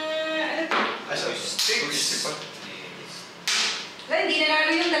 Ay, so sticks. Hindi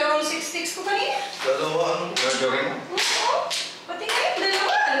nanalo yung dalawang 6 sticks ko kanina. Dalawa ano? Gagawin mo? Oo. Pati nga yung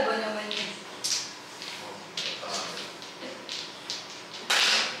dalawa. Ano ba naman yun?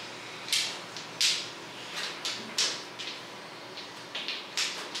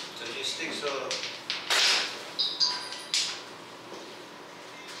 So yung sticks, so...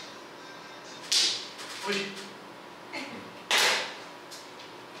 Uy!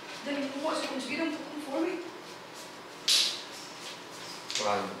 Dami mo kasi kung sige ng conform eh.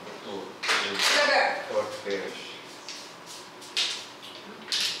 1, 2, 3, Talaga. 4 pairs.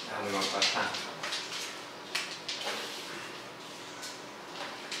 Ano mga pata?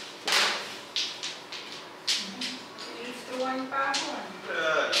 Lift to one pa ako.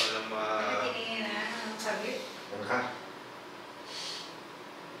 Ano naman. Natiningin na. Ang sabit. Ano ka?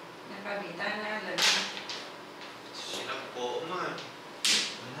 Nakabitan na. Lagi. Sinampo man.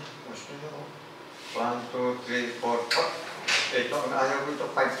 Gusto nyo. 1, 2, 3, 4. Oh! Ito, ang ayaw ko ito.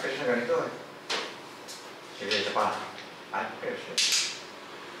 5 pairs na ganito eh. Sige, ito pa. 5 pairs eh.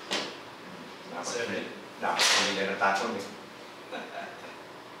 Dapat hindi na natapon eh.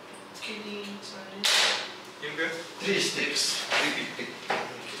 Kiling sa'yo. Yung ba? 3 sticks. 350.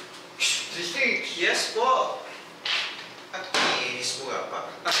 3 sticks! Yes po! At iinis mo nga pa.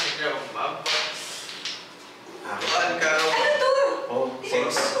 Hindi na akong mababa. Kuhaan ka raw. Ano to? Oh,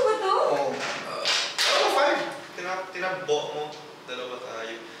 Isang ko ba to? Oh. Oh, fine. Tinabo mo. Dalawa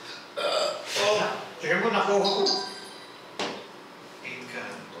tayo. Oh. Sige mo, nakuha ko. 8 ka.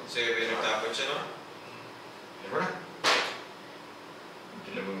 Sige, pinagtapon siya, no? Sige mo na. Hindi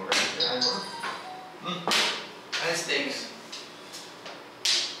na mo maganda. Ayaw mo na. Ay, steaks.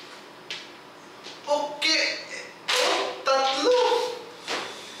 Okay! Oh,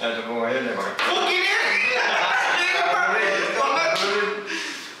 3! Ano mo ngayon eh, bakit? Okay na yan! Hindi ka pa! Bakit?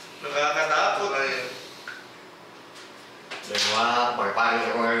 Nakakatakot. Dalawa, magpapalit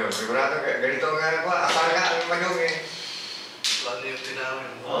ako ngayon. Sigurado ganito ang ko. Asal nga ang Mahjong eh. Lalo yung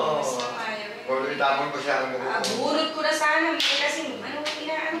tinawin mo. Oo. Basta kaya eh. Kung itapon ko siya ang buko. Burot ko na sana. May kasi ano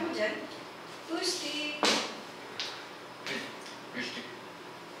inaano ko dyan? 2 sticks.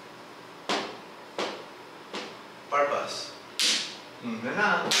 Parbas.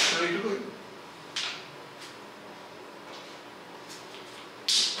 Na. Tuloy-tuloy.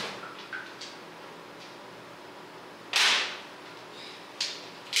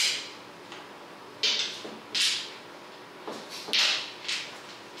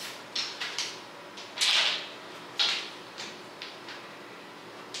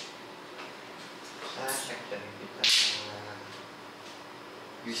 Sasaktan kita.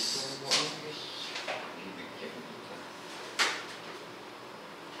 Gusto mo ang gusto. Ibigyan kita.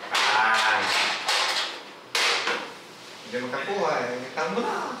 Ay! Hindi mo kakuha eh. Tama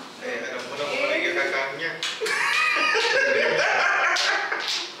na. Eh, alam mo na kung ano yung kakang niya.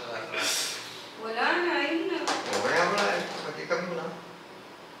 Wala na, yun na. O, kaya mo na eh. Patikan mo na.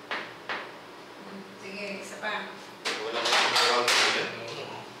 Sige, isa pa. Wala ko yung marawag ko yan.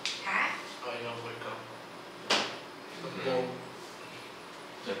 Ha? Ay, yung welcome.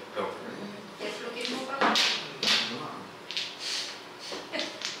 Laptop. Deslokin mo pa.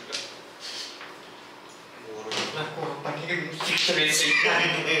 Muro. Naku, panigin mo. 6 Basic.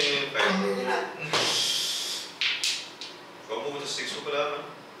 Ang ina. Huwag mo ito 6 ko pala, no?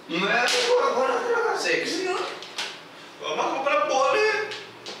 Ako na talaga. 6. Ano? Huwag mo pala bola eh.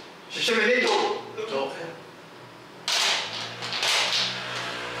 6 dito. Okay.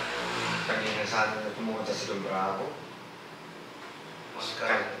 Kanina sana na pumunta sa Lumbravo.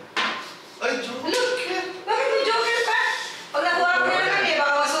 Maskan.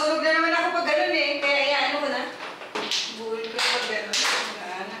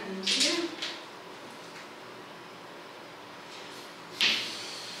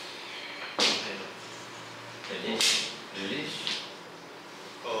 Release. Release.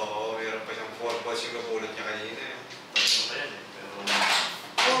 Oo, meron pa siyang 4 balls yung napulot niya kanina. Tatlo pa yan eh. Pero...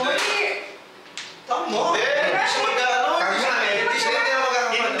 Oh, mali. Tama! Hindi siya mag-ano. Hindi siya hindi na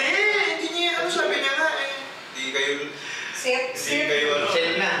magkakapan. Hindi niya, ano sabi niya nga eh. Hindi kayo, Set. hindi kayo ano.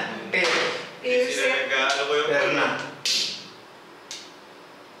 Set na. Pair. Hindi sila nag-ano ko yung Pair na.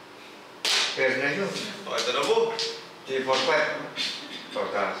 Pair na yun. O, ito na po. 3, 4, 5.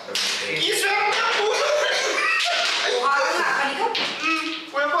 Pagkasa. Yes, meron na po! Ano nga, kalikap?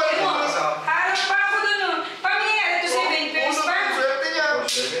 Kuya po, Ano mo? Harap pa ako dun, oh. Pamili nga, ito 7 pairs pa. Swerte niya.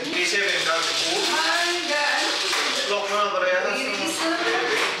 7. P7, sabi po. Hangga. Lock na, parehas. Release na.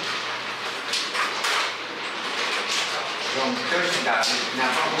 Yung first, dati.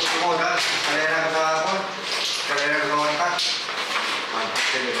 Napabuto mo dahil. Kalera ka sa ako. Kalera ka sa kontak.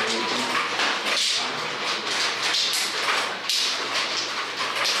 Magkakasili ka dito.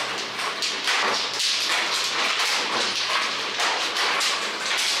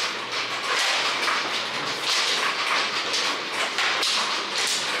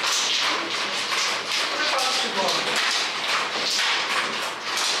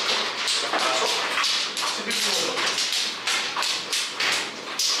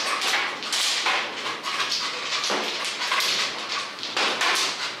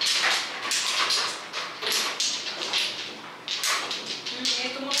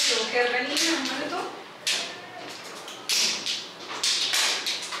 Ito mo joker kanina. Ano to?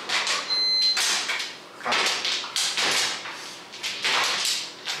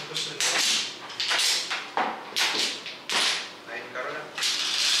 Gusto niya. 9 karo na.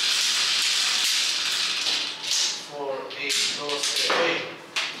 4, 8, 12, uy.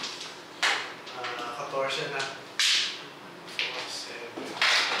 14 na. 4, 7.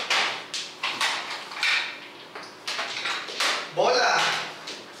 Bola!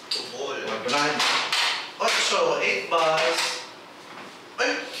 Tubol. 1, 9. 8, 8 balls.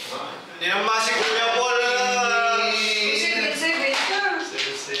 Ay! Hindi naman masigol niya po na. 7 ka.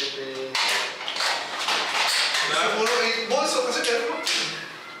 7, 7. Siguro 8 balls, so kasi pero...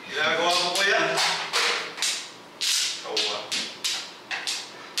 Ginagawa mo ko yan. Kawa.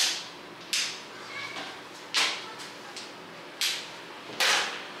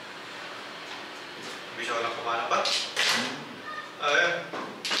 Hindi siya walang kumana ba? Ayun.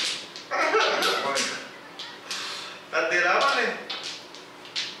 Tandiraman eh.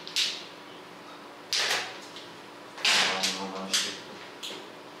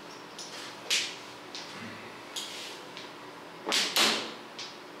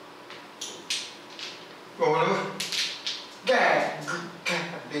 Bag.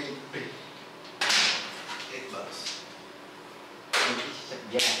 Baby. 8 balls.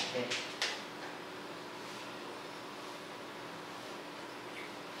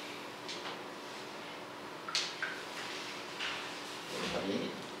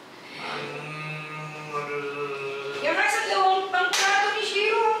 Yung nasa lawang pangplato ni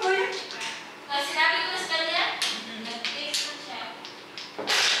Shiro. Ano yan? Sinabi ko sa kanya, nag-taste na siya.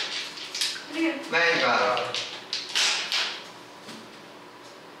 Ano yan? Nine ka.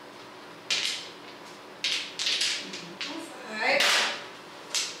 Five.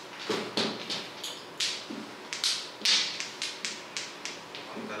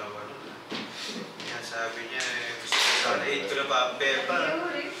 Ang dalawa nun ah. Yan sabi niya eh. Gusto ko sana 8 ko na pa. Bepa.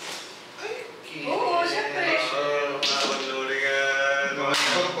 Oo, syempre. Malulingan.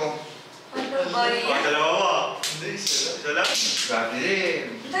 Ano ba yan? Dalawa mo. Hindi, sila. Isa lang. Grabe din.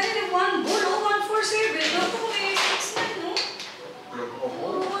 Dahil na 1 ball, 147. Dato ko may 6 no?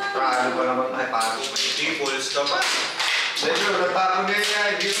 Paano ba naman ay paano? May triples ka pa. Medyo natapon na niya.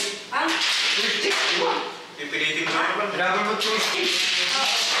 Ang? Twistic. Pipilitin mo naman. Grabe mo twistic.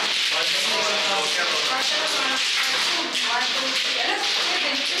 Oo.